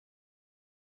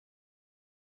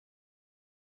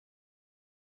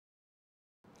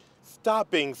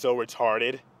Stop being so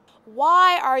retarded.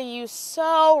 Why are you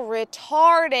so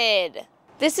retarded?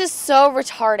 This is so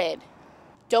retarded.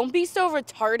 Don't be so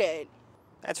retarded.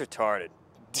 That's retarded.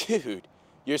 Dude,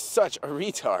 you're such a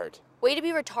retard. Way to be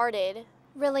retarded.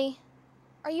 Really?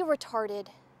 Are you retarded?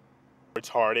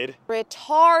 Retarded.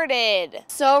 Retarded.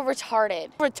 So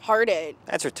retarded. Retarded.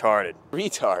 That's retarded.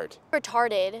 Retard.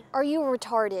 Retarded. Are you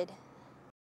retarded?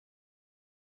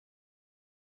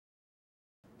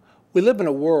 We live in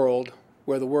a world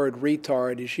where the word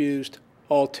retard is used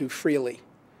all too freely.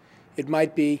 It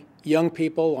might be young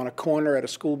people on a corner at a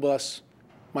school bus,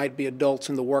 might be adults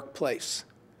in the workplace.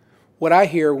 What I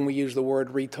hear when we use the word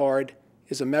retard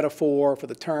is a metaphor for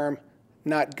the term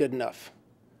not good enough.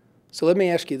 So let me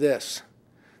ask you this.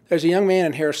 There's a young man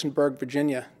in Harrisonburg,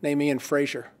 Virginia, named Ian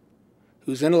Frazier,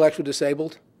 who's intellectually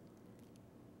disabled,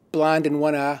 blind in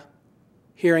one eye,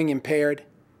 hearing impaired,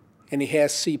 and he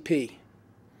has CP.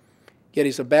 Yet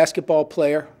he's a basketball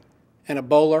player and a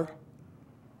bowler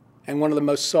and one of the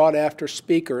most sought-after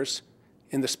speakers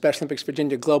in the Special Olympics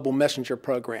Virginia Global Messenger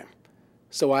program.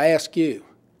 So I ask you,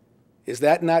 is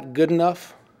that not good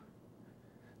enough?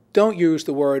 Don't use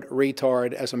the word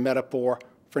retard as a metaphor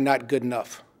for not good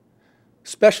enough.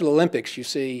 Special Olympics, you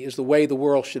see, is the way the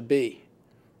world should be,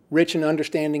 rich in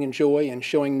understanding and joy and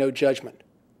showing no judgment.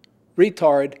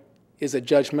 Retard is a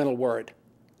judgmental word.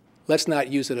 Let's not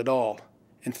use it at all.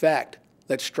 In fact,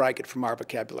 let's strike it from our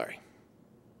vocabulary.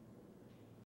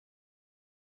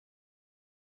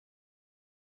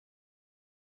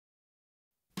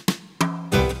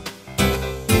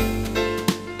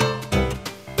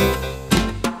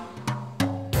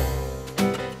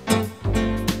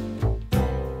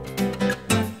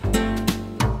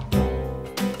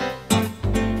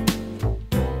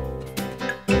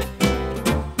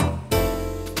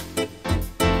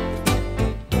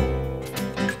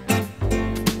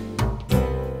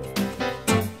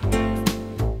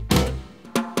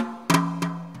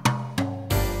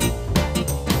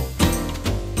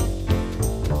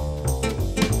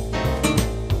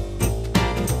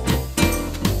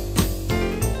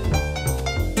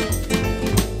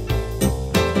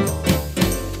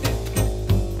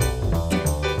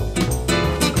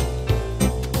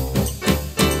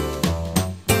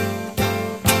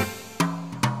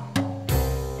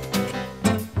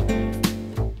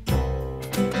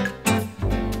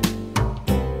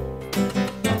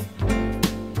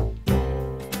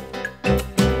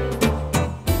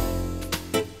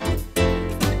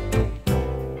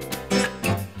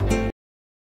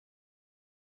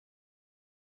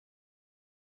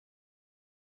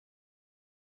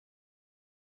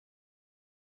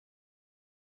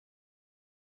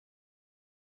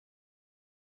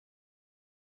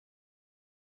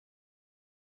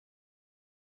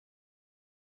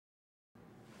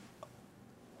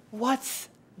 What's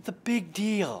the big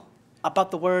deal about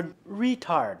the word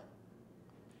retard?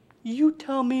 You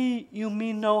tell me you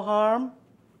mean no harm?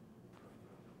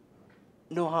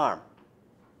 No harm.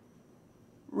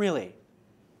 Really?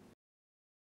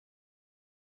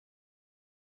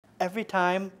 Every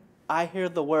time I hear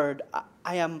the word,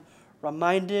 I am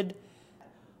reminded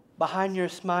behind your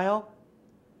smile,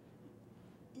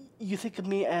 you think of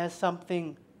me as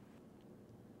something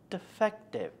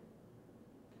defective.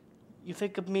 You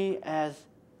think of me as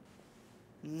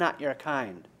not your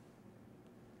kind.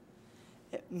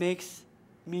 It makes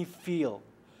me feel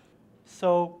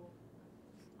so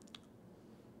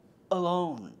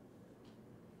alone.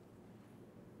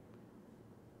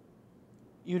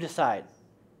 You decide.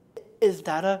 Is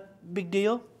that a big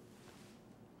deal?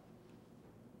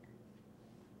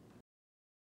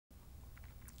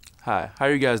 Hi, how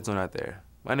are you guys doing out there?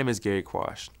 My name is Gary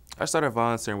Quash. I started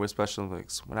volunteering with Special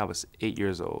Olympics when I was 8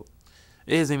 years old.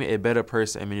 It has made me a better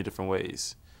person in many different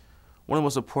ways. One of the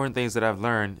most important things that I've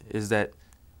learned is that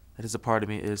is a part of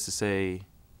me is to say,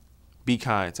 be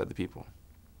kind to other people.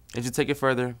 If you take it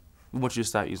further, we want you to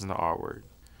stop using the R word.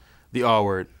 The R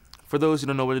word, for those who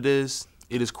don't know what it is,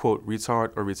 quote,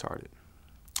 retard or retarded.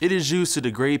 It is used to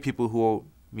degrade people who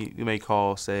you may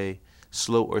call, say,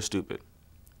 slow or stupid.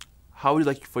 How would you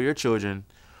like for your children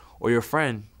or your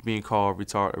friend being called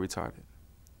retard or retarded?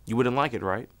 You wouldn't like it,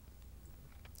 right?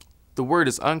 The word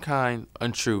is unkind,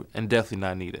 untrue, and definitely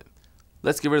not needed.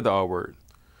 Let's get rid of the R word.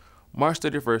 March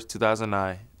 31st,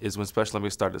 2009 is when Special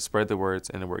Olympics started to spread the words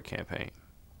in the word campaign.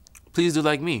 Please do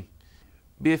like me.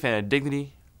 Be a fan of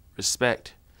dignity,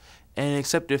 respect, and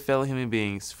accept your fellow human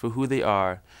beings for who they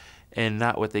are and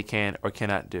not what they can or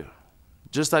cannot do.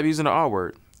 Just stop using the R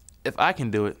word. If I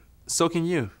can do it, so can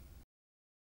you.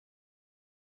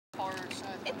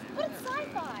 It's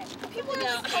sci-fi. People are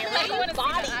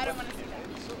I don't want to see that.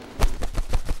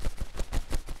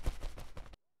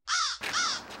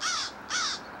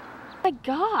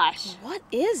 gosh. What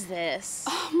is this?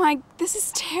 Oh my, this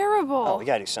is terrible. Oh, we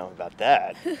gotta do something about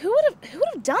that. Who would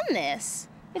have done this?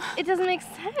 It doesn't make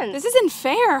sense. This isn't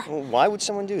fair. Well, why would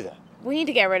someone do that? We need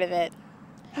to get rid of it.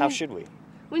 How should we?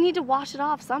 We need to wash it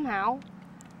off somehow.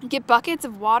 Get buckets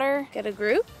of water Get a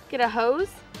group? Get a hose,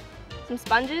 some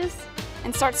sponges.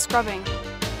 and start scrubbing.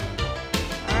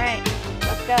 All right,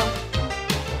 let's go.